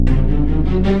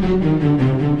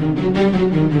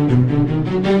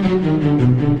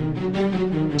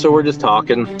So we're just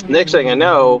talking. Next thing I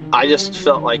know, I just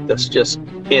felt like this just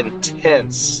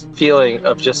intense feeling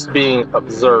of just being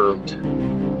observed.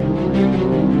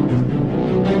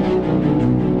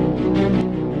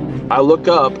 I look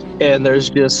up and there's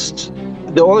just,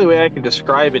 the only way I can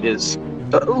describe it is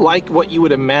like what you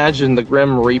would imagine the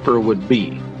Grim Reaper would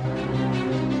be.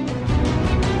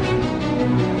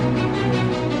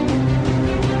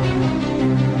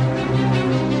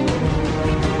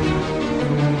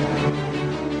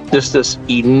 Just this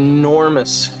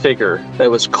enormous figure that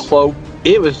was cloaked.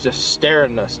 It was just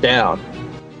staring us down.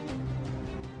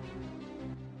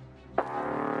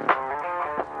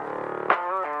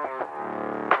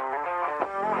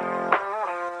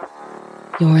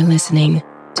 You're listening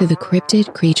to the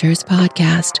Cryptid Creatures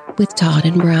Podcast with Todd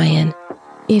and Brian.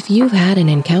 If you've had an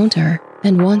encounter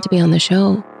and want to be on the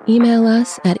show, email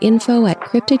us at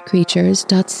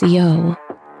info@cryptidcreatures.co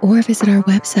or visit our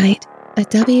website at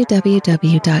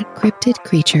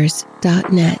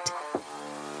www.cryptidcreatures.net.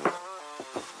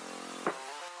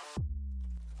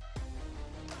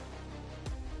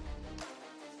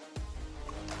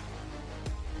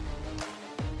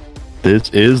 This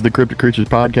is the Cryptid Creatures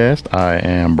Podcast. I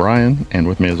am Brian, and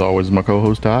with me as always is my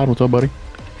co-host Todd. What's up, buddy?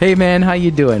 Hey man, how you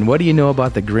doing? What do you know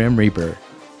about the Grim Reaper?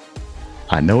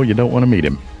 I know you don't want to meet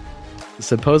him.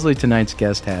 Supposedly tonight's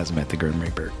guest has met the Grim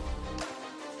Reaper.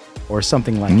 Or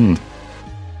something like it.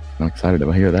 I'm excited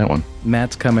to hear that one.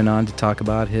 Matt's coming on to talk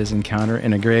about his encounter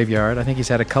in a graveyard. I think he's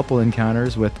had a couple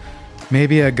encounters with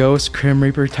maybe a ghost, Grim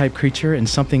Reaper type creature, and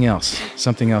something else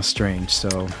strange.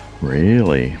 So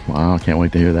Really? Wow, can't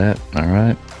wait to hear that. All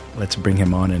right. let's bring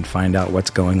him on and find out what's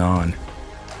going on.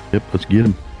 Yep, let's get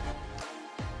him.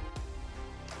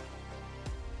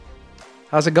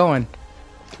 How's it going?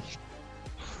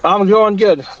 I'm going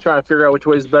good. Trying to figure out which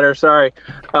way is better. Sorry.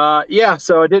 Yeah,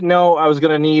 so I didn't know I was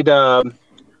going to need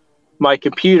my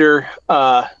computer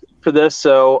for this,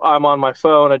 so I'm on my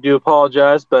phone. I do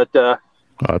apologize, but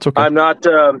That's okay. I'm not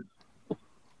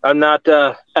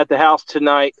at the house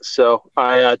tonight, so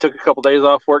I took a couple days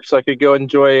off work so I could go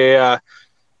enjoy a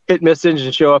hit miss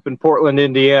engine show up in Portland,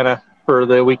 Indiana for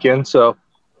the weekend. So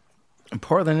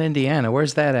Portland, Indiana.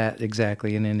 Where's that at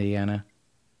exactly in Indiana?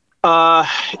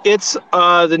 it's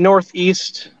the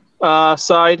northeast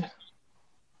side.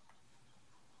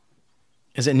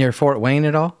 Is it near Fort Wayne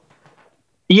at all?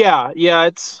 Yeah,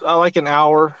 it's like an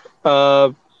hour.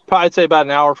 Probably I'd say about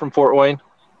an hour from Fort Wayne.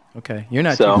 Okay, you're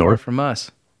not So- too far from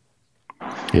us.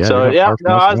 Yeah. So, they're yeah, far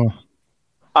from no, us at all.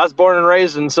 I was born and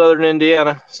raised in southern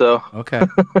Indiana, so Okay.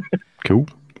 Cool.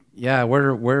 Yeah,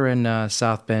 we're in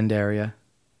South Bend area,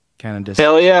 kind of just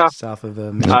hell yeah. south of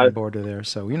the Michigan border there.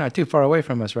 So you're not too far away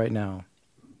from us right now.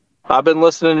 I've been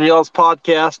listening to y'all's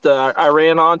podcast. I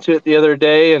ran onto it the other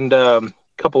day and a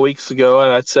couple weeks ago,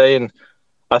 and I'd say, and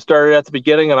I started at the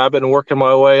beginning, and I've been working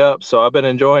my way up, so I've been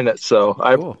enjoying it. So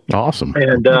Cool. Awesome.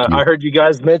 and Thank you. I heard you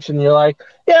guys mention you're like,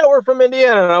 yeah, we're from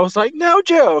Indiana, and I was like, no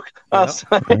joke. I was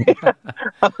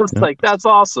like, that's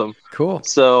awesome. Cool.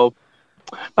 So,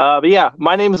 but yeah,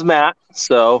 my name is Matt.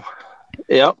 So,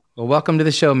 yep. Well, welcome to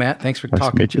the show, Matt. Thanks for Nice to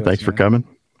talking meet you. to Thanks us, for man. coming.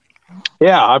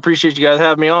 Yeah, I appreciate you guys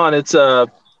having me on. It's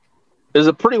a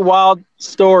pretty wild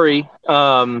story.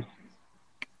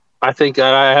 I think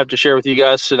I have to share with you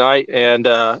guys tonight, and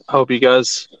hope you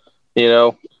guys,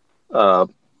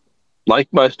 like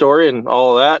my story and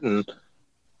all of that. And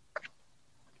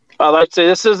I'd like to say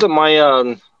this isn't my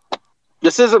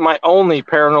only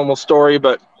paranormal story,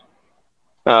 but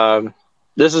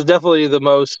this is definitely the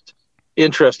most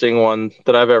interesting one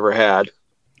that I've ever had.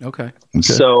 Okay. Okay.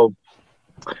 So,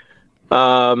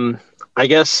 I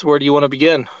guess where do you want to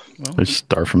begin? Let's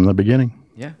start from the beginning.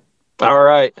 Yeah. All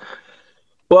right.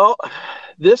 Well,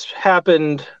 this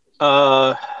happened,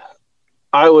 I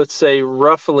would say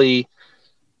roughly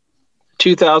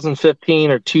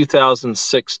 2015 or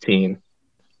 2016.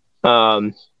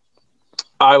 I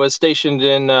was stationed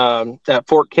in at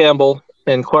Fort Campbell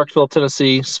in Clarksville,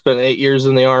 Tennessee. Spent 8 years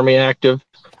in the Army active.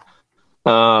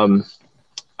 I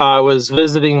was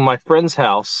visiting my friend's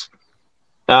house.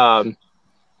 And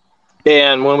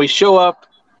when we show up,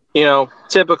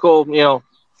 typical,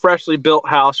 freshly built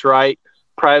house, right?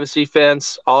 Privacy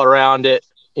fence all around it.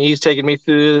 He's taking me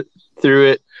through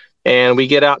it, and we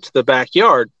get out to the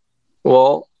backyard.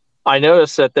 Well, I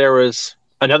noticed that there was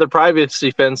another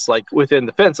privacy fence like within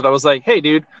the fence, and I was like, "Hey,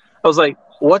 dude," I was like,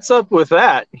 "What's up with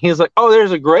that?" He's like, "Oh,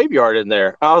 there's a graveyard in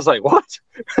there." I was like, "What?"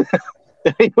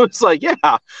 And he was like,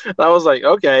 "Yeah." And I was like,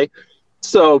 "Okay."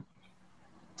 So,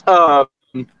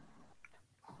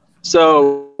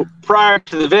 So prior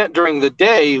to the event during the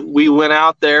day, we went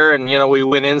out there and, we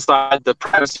went inside the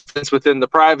privacy fence within the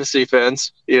privacy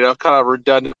fence, kind of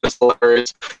redundant.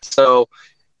 So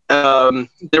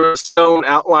there was stone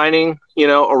outlining,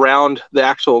 around the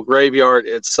actual graveyard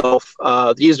itself.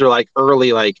 These are like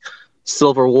early, like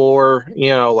Civil War,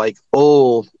 like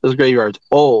old. This graveyard's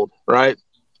old, right?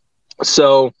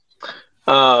 So,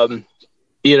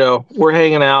 we're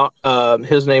hanging out.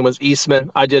 His name was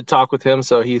Eastman. I did talk with him,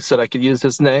 so he said I could use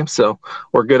his name, so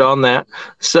we're good on that.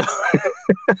 So,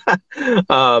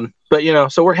 but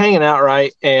so we're hanging out,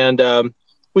 right? And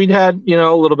we'd had,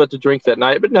 a little bit to drink that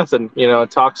night, but nothing,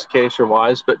 intoxication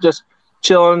wise, but just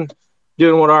chilling,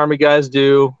 doing what Army guys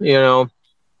do,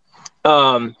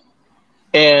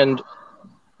 and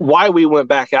why we went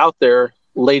back out there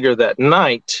later that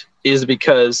night is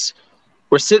because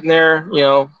we're sitting there,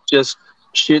 just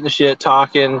shooting the shit,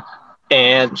 talking,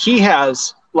 and he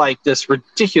has like this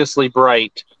ridiculously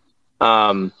bright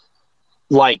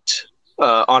light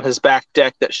on his back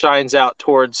deck that shines out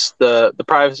towards the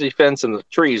privacy fence and the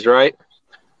trees, right?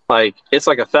 Like it's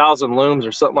like 1,000 looms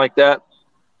or something like that.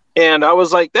 And I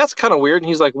was like, that's kind of weird. And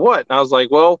he's like, what? And I was like,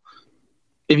 well,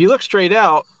 if you look straight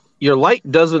out, your light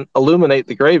doesn't illuminate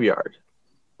the graveyard,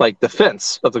 like the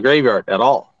fence of the graveyard at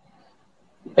all.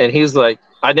 And he's like,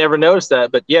 I never noticed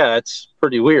that, but yeah, it's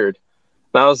pretty weird.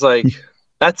 And I was like,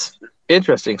 that's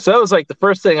interesting. So that was like the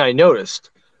first thing I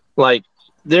noticed. Like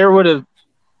there would have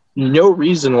no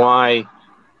reason why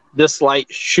this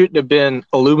light shouldn't have been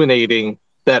illuminating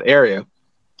that area.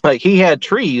 Like he had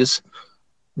trees,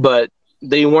 but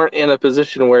they weren't in a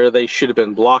position where they should have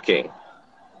been blocking.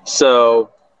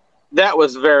 So that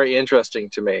was very interesting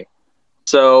to me.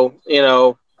 So,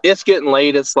 it's getting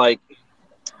late. It's like,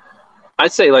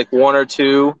 I'd say like 1 or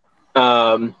 2.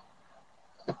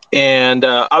 And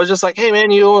I was just like, hey man,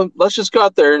 let's just go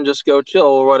out there and just go chill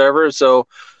or whatever. So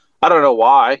I don't know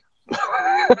why.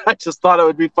 I just thought it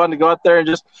would be fun to go out there and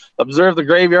just observe the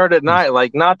graveyard at night.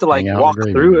 Like not to like walk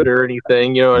through it or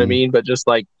anything, you know what I mean? But just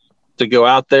like to go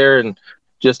out there and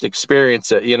just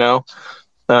experience it,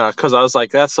 because I was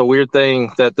like, that's a weird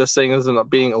thing that this thing isn't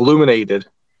being illuminated.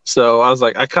 So I was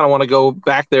like, I kind of want to go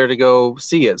back there to go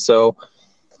see it. So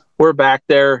we're back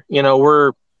there,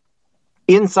 we're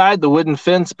inside the wooden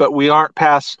fence, but we aren't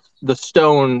past the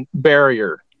stone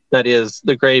barrier that is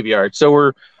the graveyard. So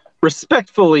we're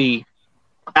respectfully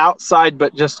outside,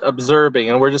 but just observing.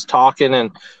 And we're just talking.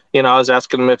 And, I was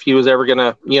asking him if he was ever going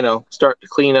to, start to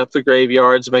clean up the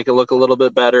graveyards, make it look a little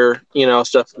bit better,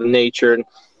 stuff of the nature. And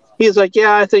he's like,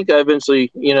 yeah, I think I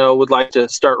eventually, would like to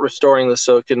start restoring this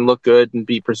so it can look good and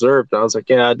be preserved. And I was like,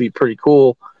 yeah, that'd be pretty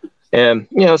cool. And,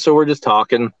 so we're just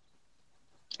talking.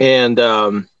 And,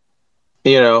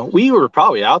 we were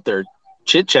probably out there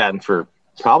chit-chatting for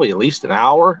probably at least an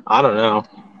hour. I don't know.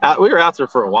 We were out there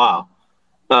for a while.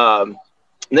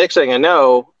 Next thing I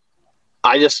know,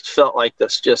 I just felt like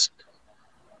this just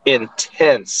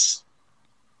intense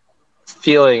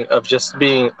feeling of just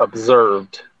being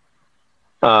observed.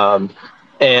 And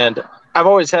I've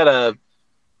always had a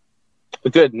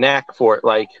good knack for it.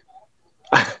 Like,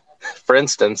 for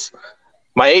instance,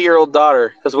 my 8-year-old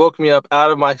daughter has woken me up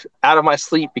out of my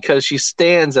sleep because she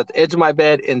stands at the edge of my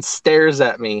bed and stares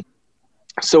at me.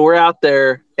 So we're out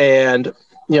there and,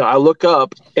 I look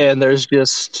up and there's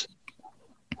just,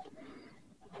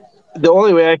 the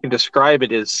only way I can describe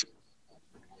it is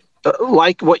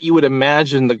like what you would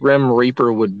imagine the Grim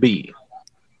Reaper would be,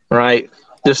 right?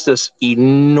 Just this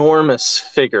enormous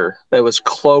figure that was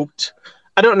cloaked.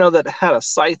 I don't know that it had a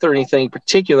scythe or anything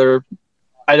particular.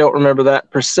 I don't remember that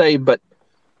per se, but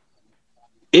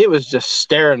it was just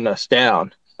staring us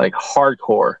down like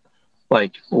hardcore.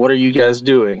 Like, what are you guys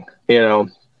doing?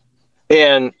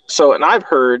 And so, and I've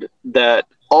heard that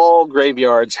all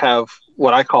graveyards have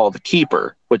what I call the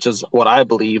keeper, which is what I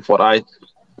believe, what I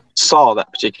saw that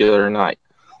particular night.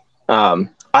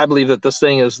 I believe that this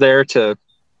thing is there to,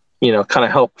 kind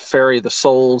of help ferry the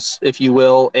souls, if you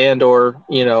will, and or,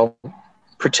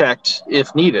 protect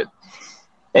if needed.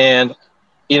 And,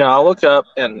 I look up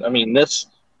and, I mean, this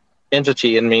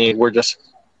entity and me, we're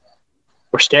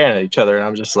staring at each other, and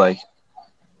I'm just like,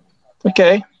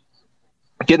 okay,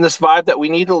 getting this vibe that we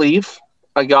need to leave.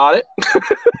 I got it.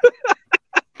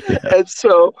 Yeah. And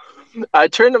so I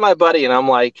turned to my buddy and I'm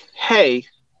like, hey,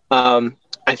 I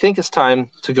think it's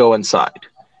time to go inside.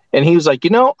 And he was like,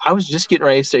 I was just getting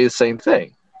ready to say the same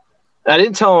thing. I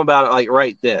didn't tell him about it like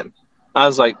right then. I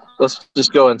was like, let's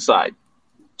just go inside.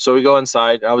 So we go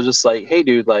inside. I was just like, hey,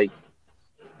 dude, like,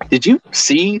 did you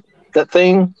see that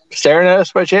thing staring at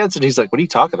us by chance? And he's like, what are you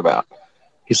talking about?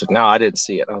 He's like, no, I didn't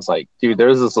see it. And I was like, dude,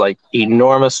 there's this like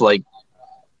enormous, like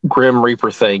Grim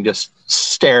Reaper thing just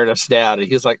staring us down. And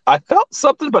he's like, I felt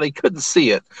something, but I couldn't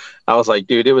see it. I was like,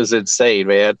 dude, it was insane,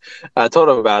 man. I told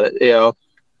him about it,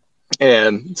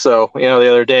 And so, the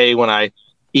other day when I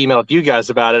emailed you guys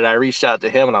about it, I reached out to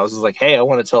him and I was just like, hey, I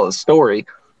want to tell a story,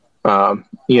 but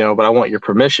I want your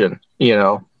permission,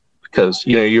 because,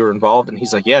 you were involved. And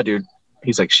he's like, yeah, dude.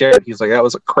 He's like, share it. He's like, that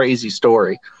was a crazy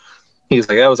story. He's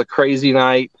like, that was a crazy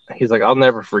night. He's like, I'll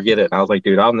never forget it. And I was like,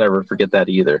 dude, I'll never forget that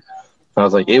either. I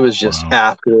was like, it was just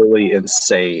absolutely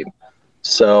insane.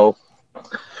 So,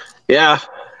 yeah,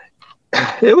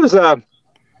 it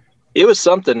was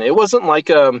something. It wasn't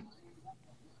like, I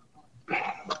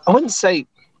wouldn't say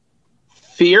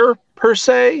fear per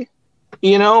se,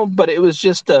 but it was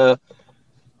just I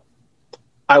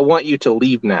want you to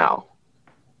leave now.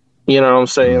 You know what I'm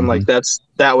saying? Mm-hmm. Like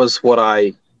that was what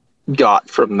I got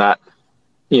from that,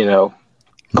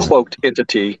 cloaked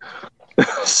entity.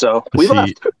 So we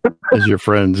left. Is your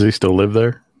friend, does he still live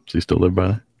there? Does he still live by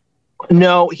there?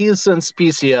 No, he's since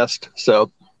PCS'd.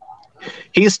 So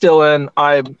he's still in.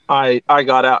 I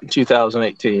got out in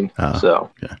 2018. So.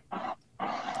 Okay.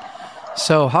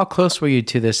 So how close were you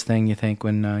to this thing, you think,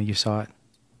 when you saw it?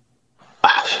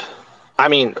 I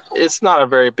mean, it's not a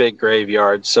very big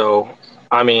graveyard. So,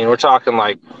 I mean, we're talking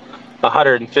like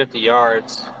 150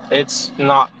 yards. It's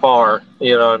not far.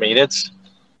 You know what I mean? It's,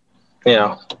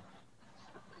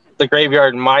 the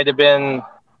graveyard might have been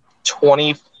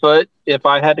 20 foot, if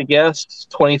I had to guess,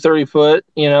 20, 30 foot.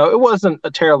 It wasn't a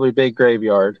terribly big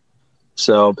graveyard.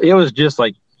 So it was just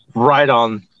like right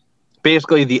on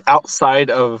basically the outside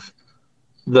of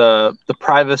the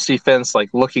privacy fence, like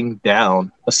looking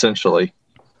down, essentially.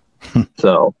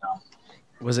 So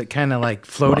was it kind of like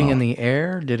floating in the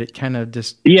air? Did it kind of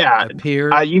just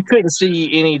appear? You couldn't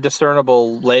see any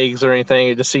discernible legs or anything.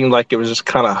 It just seemed like it was just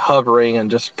kind of hovering and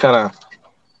just kind of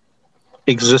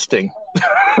existing.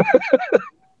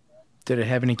 Did it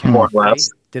have any kind of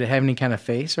face? Did it have any kind of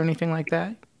face or anything like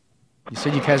that? You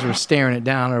said you guys were staring it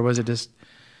down, or was it just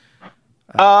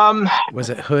was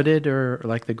it hooded or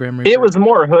like the Grim Reaper? It was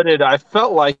more hooded. I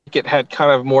felt like it had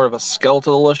kind of more of a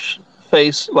skeletalish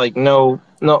face, like no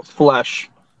flesh,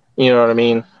 you know what I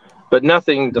mean? But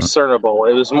nothing discernible.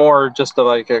 It was more just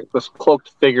this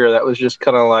cloaked figure that was just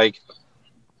kind of like,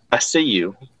 I see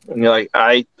you. And you're like,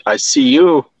 I see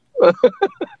you.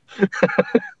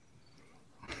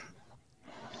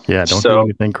 Yeah, don't do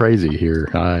anything crazy here.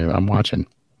 I'm watching.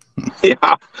 Yeah,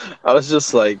 I was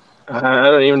just like, I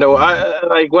don't even know.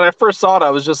 When I first saw it, I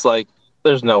was just like,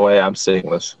 there's no way I'm seeing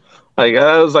this. Like,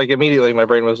 I was like, immediately my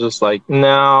brain was just like,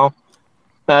 no,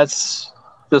 this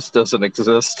doesn't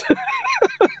exist.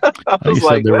 I was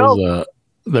like,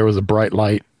 there was a bright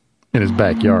light in his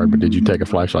backyard, but did you take a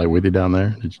flashlight with you down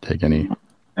there? Did you take any?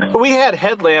 We had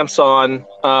headlamps on,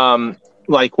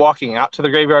 like walking out to the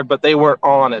graveyard, but they weren't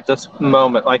on at this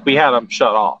moment. Like, we had them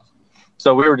shut off.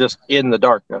 So we were just in the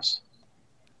darkness.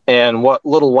 And what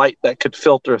little light that could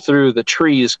filter through the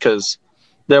trees, because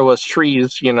there was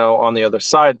trees, on the other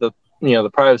side of the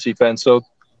privacy fence. So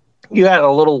you had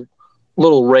a little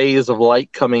rays of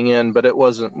light coming in, but it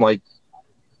wasn't like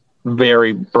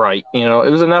very bright.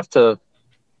 It was enough to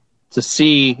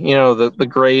see, the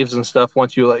graves and stuff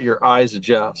once you let your eyes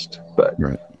adjust, but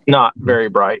not very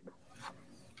bright.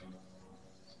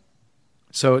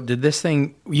 So did this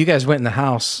thing, you guys went in the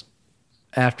house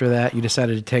after that, you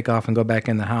decided to take off and go back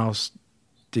in the house.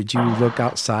 Did you look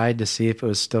outside to see if it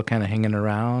was still kind of hanging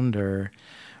around, or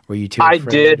were you too afraid? I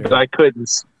did, but I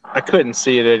couldn't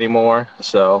see it anymore.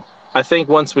 So I think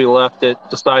once we left, it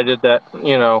decided that,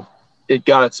 it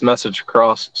got its message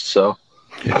across. So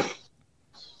yeah,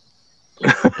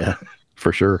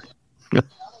 for sure.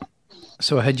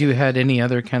 So had you had any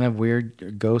other kind of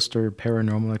weird ghost or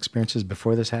paranormal experiences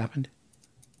before this happened?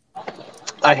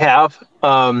 I have.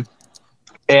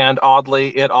 And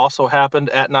oddly, it also happened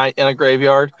at night in a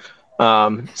graveyard.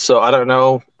 So I don't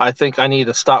know. I think I need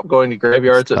to stop going to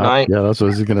graveyards at night. Yeah, that's what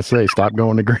I was going to say. Stop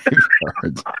going to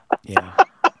graveyards. Yeah.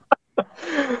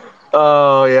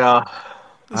 Oh, yeah.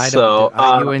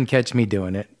 You wouldn't catch me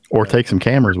doing it. Or take some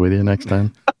cameras with you next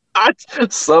time.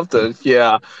 Something,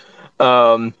 yeah.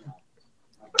 If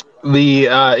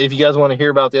you guys want to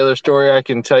hear about the other story, I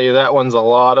can tell you that one's a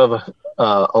lot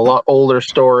older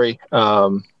story.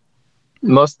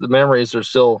 Most of the memories are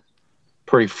still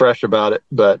pretty fresh about it,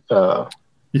 but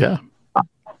yeah,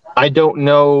 I don't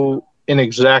know an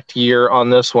exact year on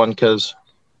this one because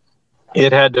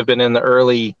it had to have been in the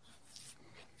early,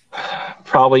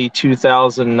 probably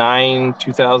 2009,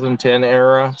 2010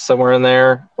 era, somewhere in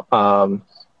there, a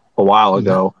while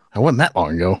ago. It wasn't that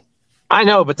long ago. I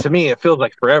know, but to me, it feels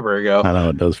like forever ago. I know,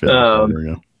 it does feel like forever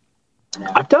ago.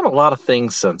 I've done a lot of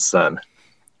things since then.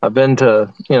 I've been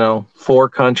to, 4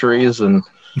 countries and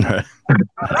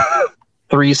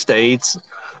 3 states.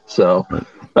 So,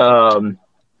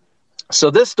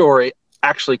 so this story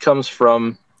actually comes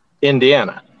from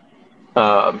Indiana.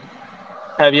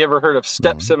 Have you ever heard of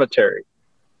Step Cemetery?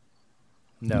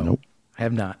 No, Nope. I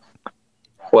have not.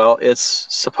 Well, it's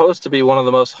supposed to be one of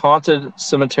the most haunted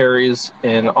cemeteries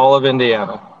in all of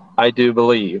Indiana, I do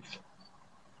believe.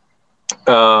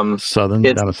 Southern,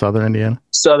 it's down in southern Indiana.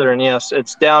 southern, yes.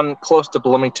 It's down close to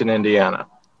Bloomington, Indiana.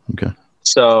 Okay.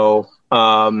 So,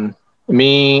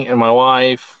 me and my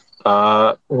wife,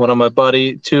 one of my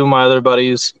two of my other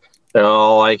buddies, they're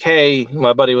all like, hey,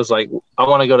 my buddy was like, I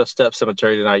want to go to Step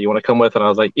Cemetery tonight. You want to come with? And I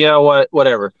was like, yeah,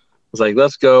 whatever. I was like,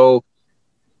 let's go.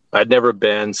 I'd never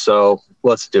been, so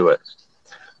let's do it.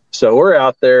 So we're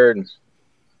out there, and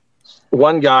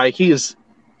one guy,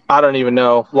 I don't even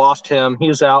know, lost him.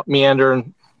 He's out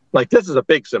meandering. Like, this is a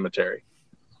big cemetery.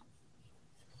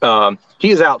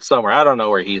 He's out somewhere. I don't know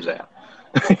where he's at.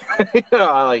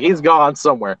 Like, he's gone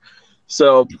somewhere.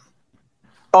 So,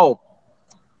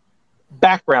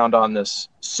 background on this.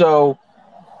 So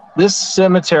this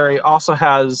cemetery also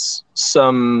has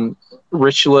some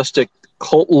ritualistic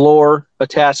cult lore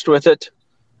attached with it.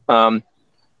 I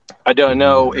don't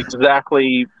know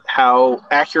exactly how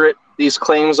accurate these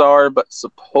claims are, but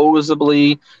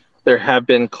supposedly there have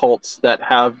been cults that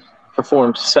have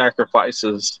performed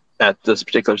sacrifices at this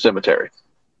particular cemetery.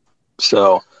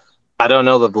 So I don't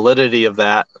know the validity of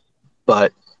that,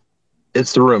 but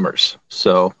it's the rumors.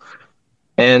 So,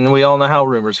 and we all know how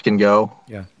rumors can go.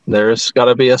 Yeah. There's got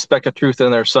to be a speck of truth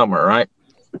in there somewhere, right?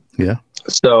 Yeah.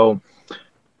 So,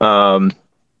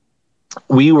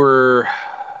 we were,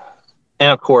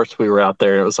 and of course we were out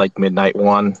there. It was like midnight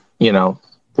 1,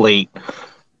 late,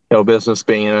 no business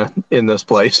being in this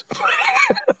place.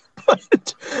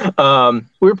 But,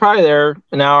 we were probably there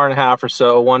an hour and a half or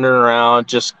so, wandering around,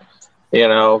 just,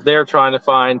 they're trying to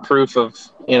find proof of,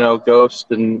 ghosts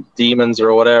and demons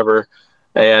or whatever.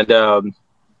 And,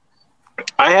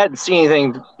 I hadn't seen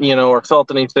anything, or felt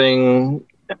anything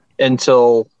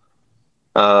until,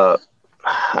 I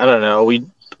don't know. We,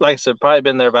 like I said, probably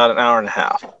been there about an hour and a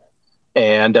half.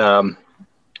 And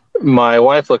my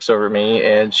wife looks over at me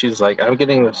and she's like, I'm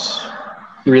getting this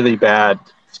really bad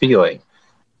feeling.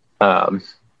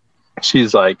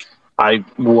 She's like, I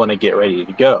want to get ready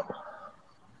to go.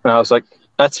 And I was like,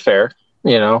 that's fair.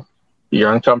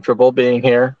 You're uncomfortable being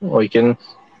here. We can,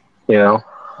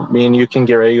 me and you can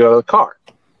get ready to go to the car.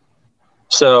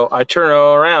 So I turn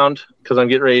around because I'm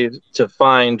getting ready to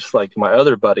find like my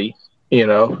other buddy,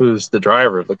 who's the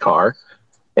driver of the car.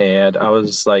 And I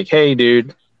was like, hey,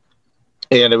 dude.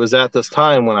 And it was at this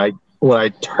time when I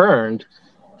turned,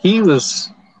 he was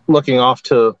looking off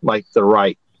to like the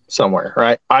right somewhere,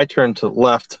 right? I turned to the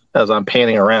left as I'm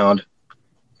panning around.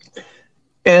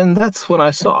 And that's when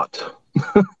I saw it.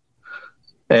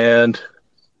 And,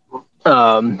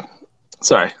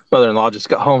 sorry, mother-in-law just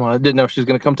got home. I didn't know if she was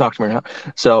going to come talk to me or not.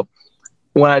 So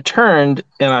when I turned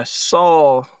and I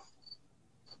saw,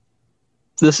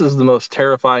 this is the most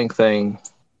terrifying thing,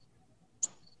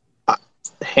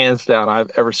 hands down, I've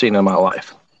ever seen in my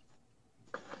life.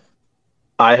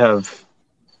 I have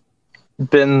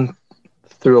been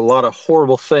through a lot of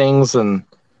horrible things and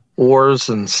wars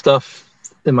and stuff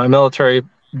in my military.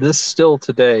 This still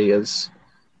today is,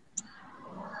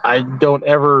 I don't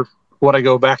ever want to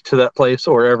go back to that place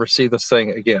or ever see this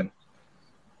thing again.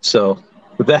 So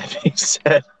with that being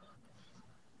said,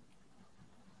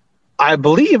 I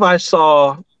believe I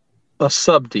saw a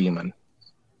subdemon.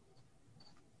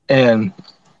 And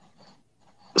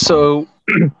so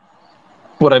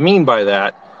what I mean by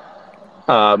that,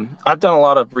 I've done a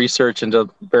lot of research into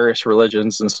various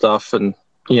religions and stuff and,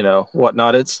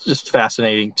 whatnot. It's just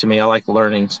fascinating to me. I like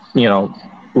learning, a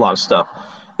lot of stuff.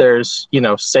 There's,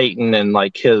 Satan and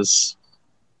like his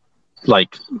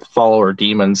like follower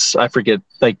demons. I forget,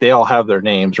 like they all have their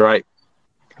names, right?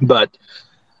 But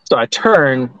so I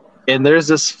turn and there's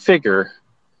this figure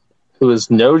who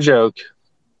is no joke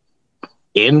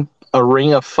in a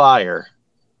ring of fire.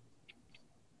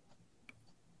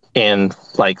 And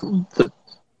like the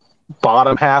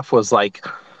bottom half was like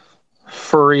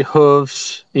furry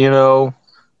hooves,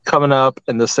 coming up,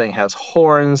 and this thing has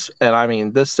horns. And I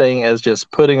mean, this thing is just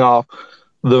putting off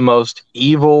the most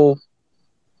evil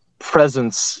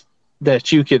presence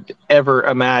that you could ever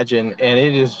imagine. And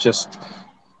it is just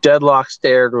deadlock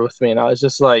stared with me. And I was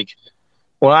just like,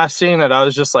 when I seen it, I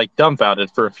was just like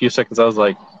dumbfounded for a few seconds. I was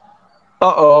like,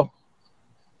 uh-oh.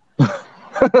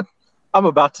 I'm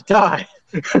about to die.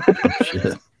 Oh,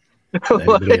 shit. Did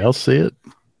anybody else see it?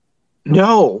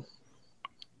 No.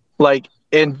 Like,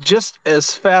 and just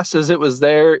as fast as it was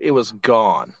there, it was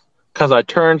gone. Because I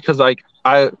turned, because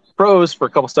I froze for a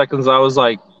couple seconds. I was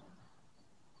like,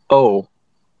 oh,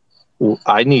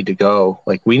 I need to go.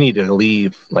 Like, we need to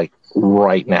leave, like,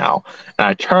 right now. And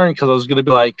I turned because I was going to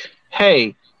be like,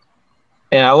 hey.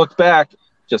 And I looked back,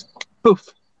 just poof.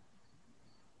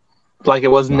 Like it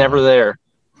was never there.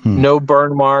 No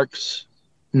burn marks,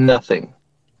 nothing.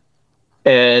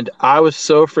 And I was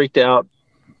so freaked out.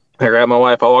 I grabbed my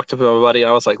wife. I walked up to my buddy. And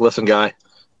I was like, listen, guy.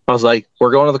 I was like,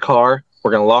 we're going to the car.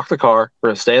 We're going to lock the car. We're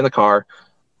going to stay in the car.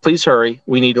 Please hurry.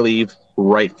 We need to leave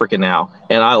right freaking now.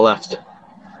 And I left.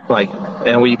 Like,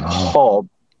 and we hauled.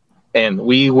 And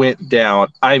we went down.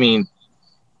 I mean,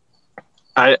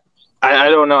 I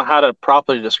don't know how to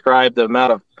properly describe the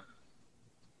amount of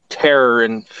terror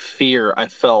and fear I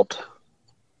felt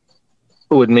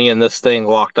with me and this thing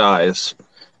locked eyes.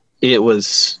 It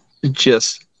was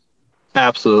just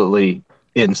absolutely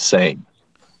insane.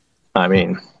 I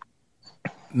mean,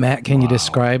 Matt, can you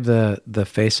describe the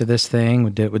face of this thing?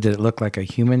 Did it look like a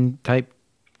human type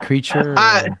creature,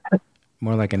 or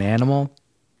more like an animal?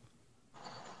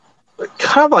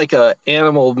 Kind of like a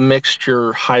animal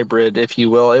mixture hybrid, if you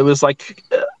will. It was like,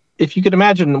 if you could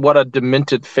imagine what a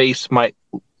demented face might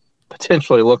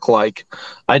potentially look like.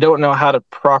 I don't know how to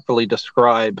properly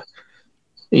describe,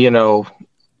 it.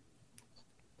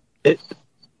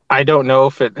 I don't know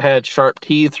if it had sharp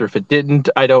teeth or if it didn't.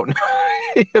 I don't know.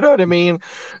 You know what I mean?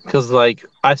 Because like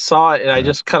I saw it and I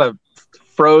just kind of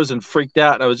froze and freaked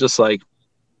out, and I was just like,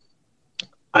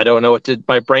 I don't know what to.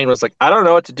 My brain was like, I don't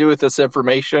know what to do with this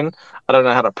information. I don't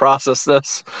know how to process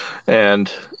this, and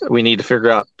we need to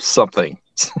figure out something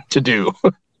to do.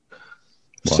 Wow.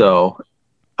 So,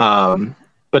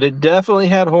 but it definitely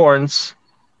had horns,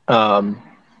 and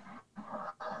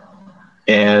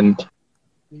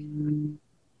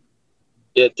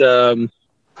it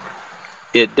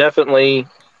definitely,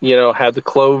 had the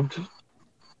clothed,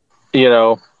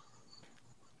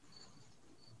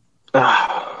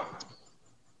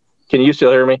 Can you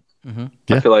still hear me? Mm-hmm.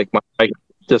 Yeah. I feel like my mic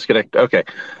disconnected. Okay.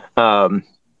 No,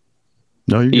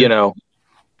 you're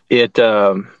good.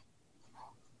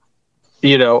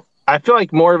 I feel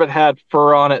like more of it had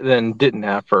fur on it than didn't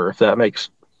have fur, if that makes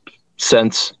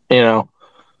sense,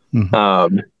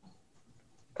 Mm-hmm.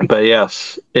 But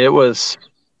yes, it was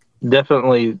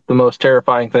definitely the most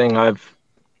terrifying thing I've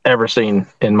ever seen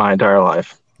in my entire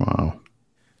life. Wow.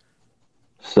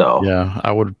 So yeah,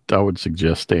 I would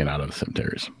suggest staying out of the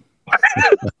cemeteries.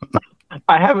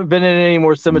 I haven't been in any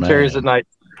more cemeteries at night.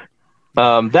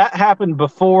 That happened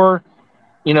before,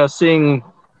 seeing,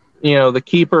 the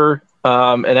keeper.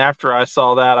 And after I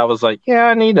saw that, I was like, yeah,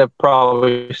 I need to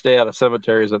probably stay out of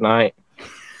cemeteries at night.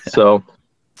 So,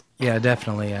 yeah,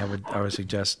 definitely. I would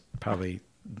suggest probably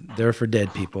they're for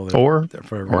dead people. Or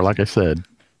like I said,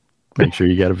 make sure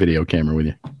you got a video camera with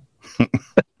you.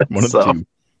 One of the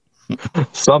two.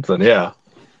 Something, yeah.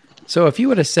 So if you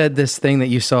would have said this thing that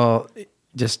you saw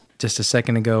just a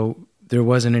second ago, there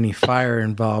wasn't any fire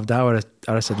involved, I would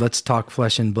have said, let's talk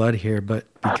flesh and blood here. But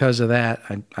because of that,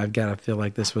 I've got to feel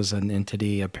like this was an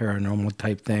entity, a paranormal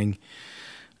type thing,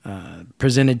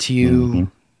 presented to you, mm-hmm.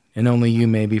 and only you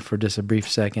maybe for just a brief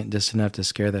second, just enough to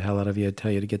scare the hell out of you,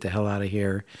 tell you to get the hell out of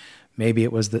here. Maybe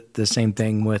it was the same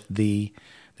thing with the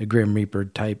Grim Reaper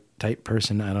type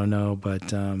person. I don't know,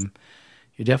 but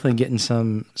you're definitely getting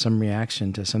some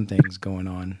reaction to some things going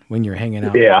on when you're hanging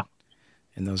out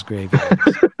in those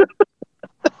graveyards.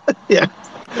 Yeah,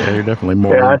 you're definitely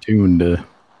more in tune to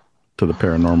the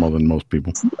paranormal than most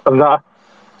people. I'm not.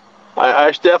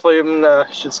 I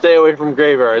definitely should stay away from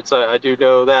graveyards. I do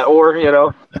know that, or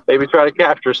maybe try to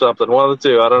capture something. One of the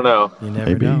two. I don't know. You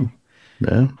never know.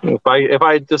 Yeah. If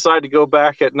I decide to go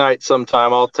back at night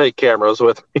sometime, I'll take cameras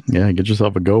with me. Yeah, get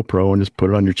yourself a GoPro and just put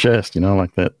it on your chest,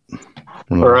 like that.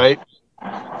 All right.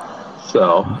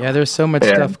 So. Yeah, there's so much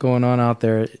stuff going on out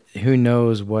there. Who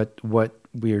knows what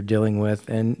we are dealing with?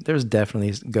 And there's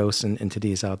definitely ghosts and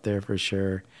entities out there for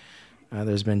sure.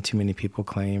 There's been too many people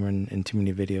claim and too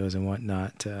many videos and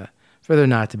whatnot for there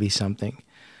not to be something.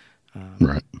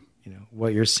 Right.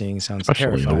 What you're seeing sounds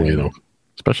especially terrifying.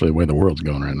 Especially the way the world's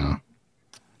going right now.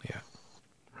 Yeah.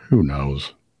 Who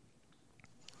knows?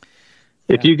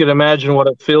 If you could imagine what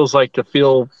it feels like to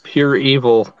feel pure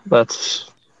evil,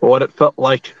 that's what it felt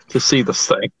like to see this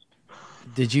thing.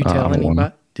 Did you tell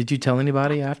anybody? Did you tell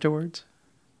anybody afterwards?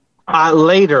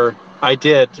 Later, I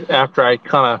did. After I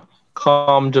kind of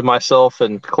calmed myself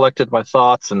and collected my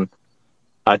thoughts, and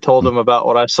I told them about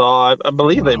what I saw. I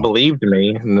believe they believed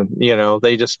me, and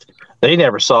they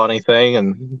never saw anything,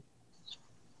 and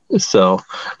so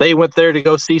they went there to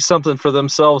go see something for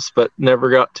themselves, but never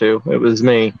got to. It was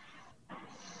me.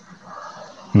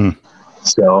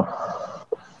 So,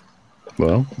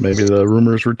 well, maybe the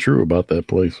rumors were true about that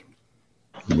place.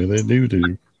 Maybe they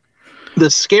do. The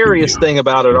scariest thing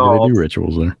about it Maybe all they do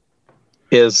rituals there.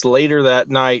 is later that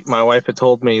night, my wife had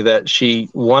told me that she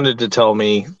wanted to tell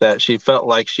me that she felt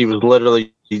like she was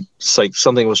literally, it's like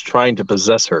something was trying to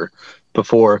possess her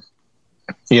before,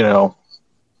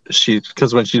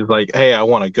 because when she's like, hey, I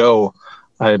want to go,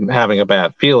 I'm having a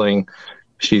bad feeling,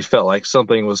 she felt like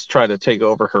something was trying to take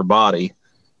over her body.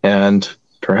 And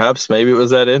perhaps maybe it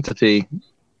was that entity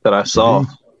that I saw.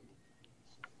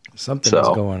 Something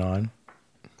was going on.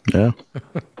 Yeah.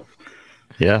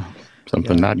 Yeah.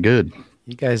 Something not good.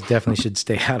 You guys definitely should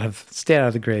stay out of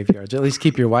the graveyards. At least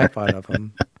keep your wife out of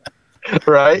them.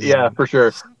 Right? Yeah, for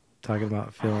sure. Talking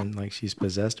about feeling like she's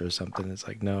possessed or something. It's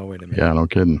like, no, wait a minute. Yeah, no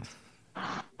kidding.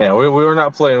 Yeah, we were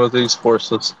not playing with these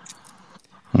forces.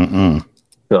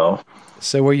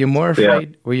 So were you more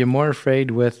afraid? Yeah. Were you more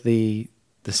afraid with the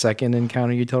second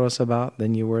encounter you told us about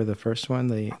than you were the first one?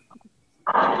 The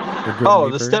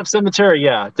Step Cemetery.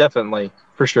 Yeah, definitely,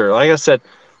 for sure. Like I said,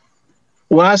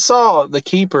 when I saw the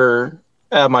keeper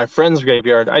at my friend's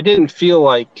graveyard, I didn't feel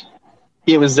like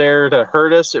it was there to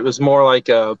hurt us. It was more like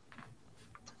a,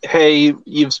 hey,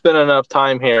 you've spent enough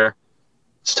time here.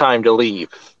 It's time to leave.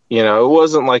 It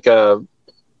wasn't like a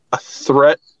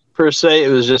threat per se. It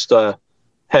was just a,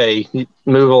 hey,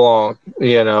 move along.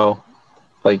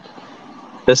 Like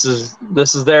this is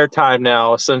their time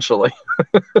now, essentially.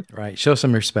 Right. Show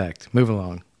some respect. Move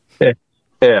along.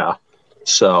 Yeah.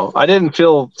 So I didn't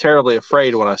feel terribly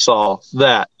afraid when I saw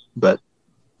that, but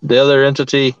the other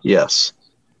entity, yes.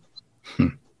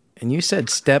 And you said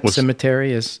Step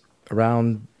Cemetery is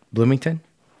around Bloomington?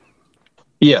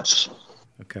 Yes.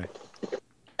 Okay.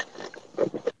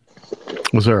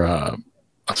 Was there a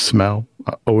smell,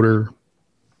 odor,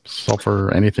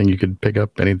 sulfur, anything you could pick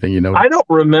up, anything you know? I don't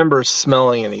remember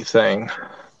smelling anything,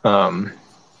 to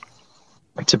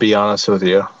be honest with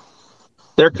you.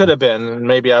 There could have been, and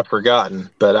maybe I've forgotten,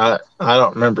 but I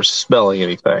don't remember smelling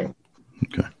anything.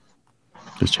 Okay.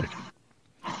 Just checking.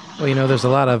 Well, there's a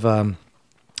lot of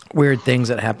weird things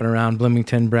that happen around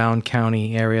Bloomington, Brown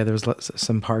County area. There's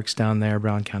some parks down there,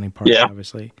 Brown County Park,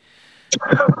 obviously.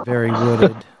 Very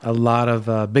wooded. A lot of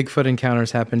Bigfoot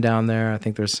encounters happen down there. I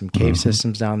think there's some cave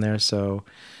systems down there. So,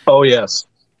 oh yes,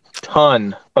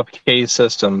 ton of cave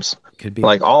systems. Could be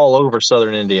like all over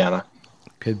southern Indiana.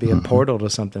 Could be a portal to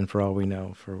something for all we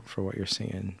know for what you're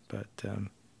seeing. But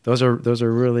those are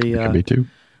really could be too.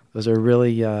 Those are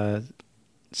really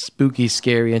spooky,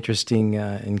 scary, interesting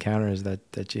encounters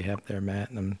that you have there,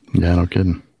 Matt. And yeah, no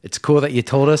kidding. It's cool that you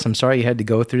told us. I'm sorry you had to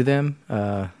go through them.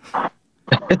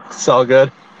 It's all good.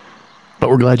 But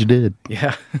we're glad you did.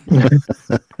 Yeah.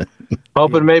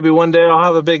 Hoping maybe one day I'll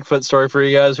have a Bigfoot story for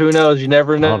you guys. Who knows? You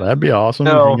never know. Oh, that'd be awesome.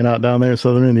 Hanging out down there in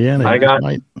southern Indiana. I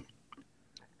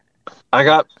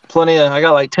got plenty of, I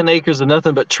got like 10 acres of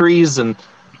nothing but trees, and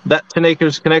that 10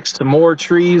 acres connects to more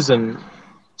trees. And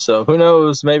so who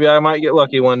knows? Maybe I might get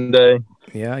lucky one day.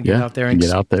 Yeah. Get out there and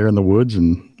get out there in the woods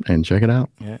and check it out.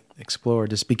 Yeah. Explore.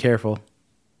 Just be careful.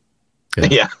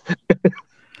 Yeah.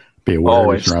 Be aware.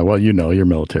 Always. Well, you're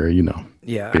military,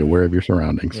 Yeah. Be aware of your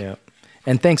surroundings. Yeah.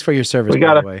 And thanks for your service,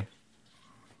 by the way.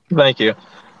 Thank you.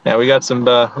 Yeah, we got some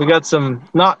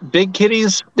not big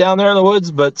kitties down there in the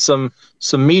woods, but some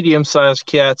medium-sized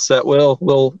cats that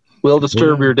will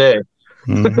disturb your day.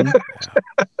 Mm-hmm.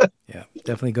 Yeah,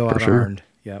 definitely go out armed.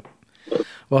 Yep.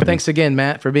 Well, thanks again,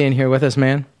 Matt, for being here with us,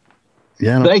 man.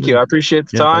 Yeah. Thank you. I appreciate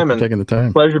the time and taking the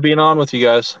time. Pleasure being on with you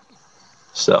guys.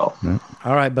 So. Yeah.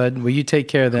 All right, bud. Well, you take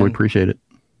care then. We appreciate it.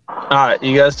 All right,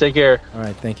 you guys take care. All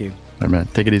right, thank you. All right, man.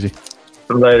 Take it easy.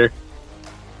 Later.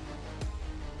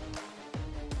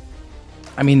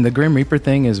 I mean, the Grim Reaper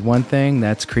thing is one thing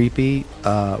that's creepy.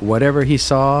 Whatever he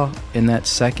saw in that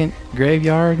second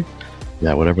graveyard.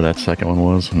 Yeah, whatever that second one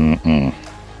was.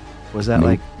 Was that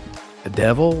like a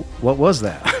devil? What was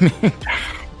that? I mean,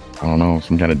 I don't know.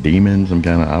 Some kind of demon. Some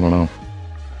kind of, I don't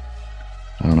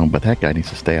know. But that guy needs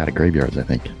to stay out of graveyards, I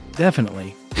think.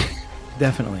 Definitely.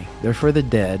 Definitely. They're for the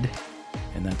dead,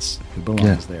 and that's who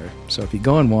belongs there. So if you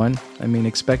go in one, I mean,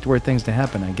 expect weird things to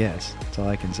happen, I guess. That's all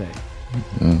I can say.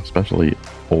 Especially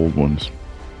old ones.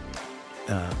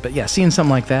 But yeah, seeing something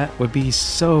like that would be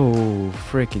so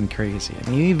freaking crazy. I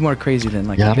mean, even more crazy than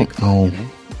like I don't know.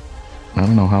 I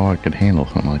don't know how I could handle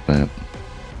something like that.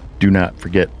 Do not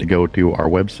forget to go to our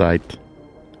website,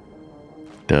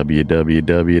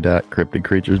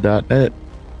 www.cryptidcreatures.net.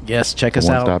 Yes, check us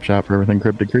out. One-stop shop for everything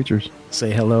cryptid creatures.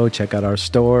 Say hello, check out our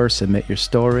store, submit your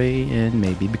story, and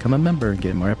maybe become a member and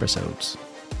get more episodes.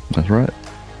 That's right.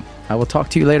 I will talk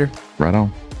to you later. Right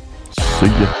on. See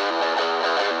ya.